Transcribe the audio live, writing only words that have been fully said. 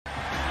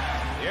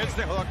Here's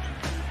the hook.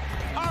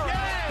 All right.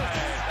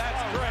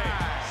 That's great.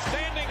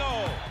 Standing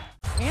O.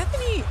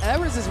 Anthony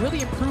Edwards has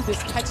really improved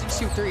his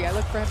catch-and-shoot three. I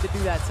look for him to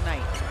do that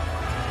tonight.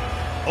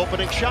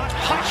 Opening shot.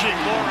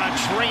 Hachimura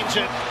drains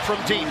it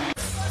from deep.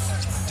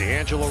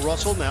 D'Angelo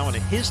Russell now in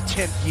his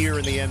 10th year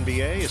in the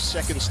NBA, his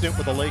second stint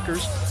with the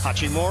Lakers.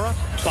 Hachimura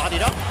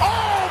bodied up.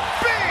 Oh,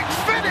 big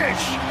finish!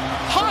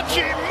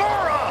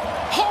 Hachimura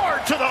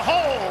hard to the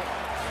hole.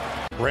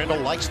 Randall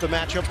likes the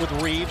matchup with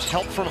Reeves.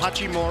 Help from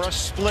Hachimura.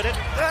 Split it.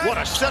 What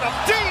a setup.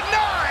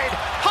 Denied!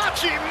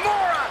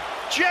 Hachimura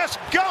just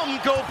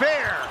gummed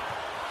Gobert.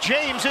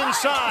 James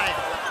inside.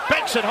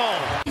 Banks it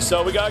home.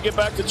 So we got to get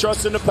back to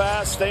trusting the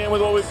past, staying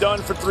with what we've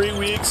done for 3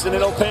 weeks, and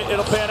it'll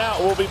pan out.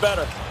 We'll be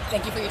better.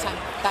 Thank you for your time.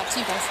 Back to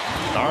you guys.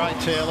 All right,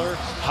 Taylor.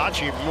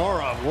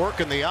 Hachimura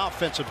working the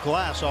offensive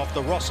glass off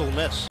the Russell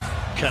miss.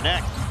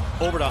 Connect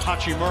over to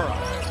Hachimura.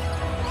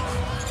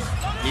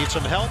 Need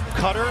some help.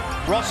 Cutter.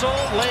 Russell.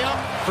 Layup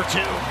for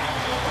two.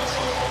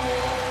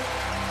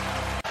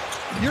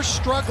 You're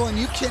struggling.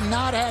 You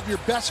cannot have your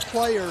best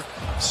player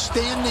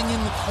standing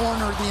in the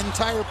corner the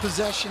entire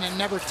possession and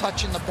never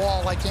touching the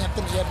ball like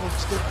Anthony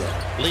Edwards did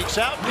there. Leaks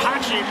out.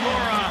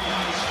 Hachimura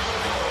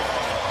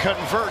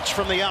converts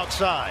from the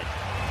outside.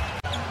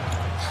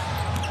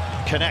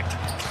 Connect.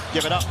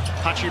 Give it up.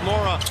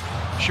 Hachimura.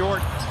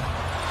 Short.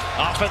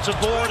 Offensive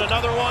board.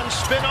 Another one.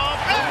 Spin off.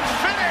 And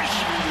finish.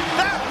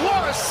 That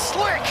was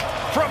slick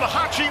from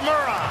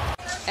Hachimura.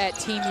 At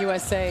Team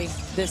USA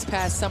this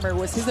past summer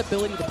was his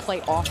ability to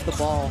play off the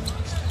ball.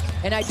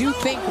 And I do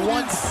think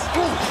once,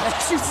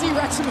 as you see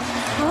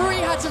Rui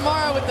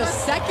Hachimura with the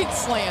second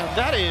slam.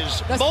 That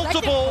is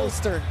multiple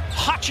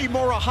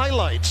Hachimura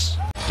highlights.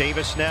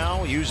 Davis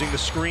now using the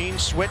screen,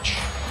 switch.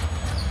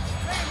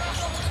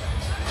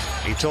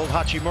 He told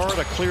Hachimura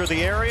to clear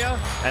the area,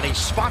 and he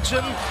spots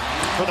him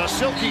for the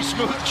silky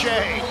smooth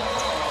J.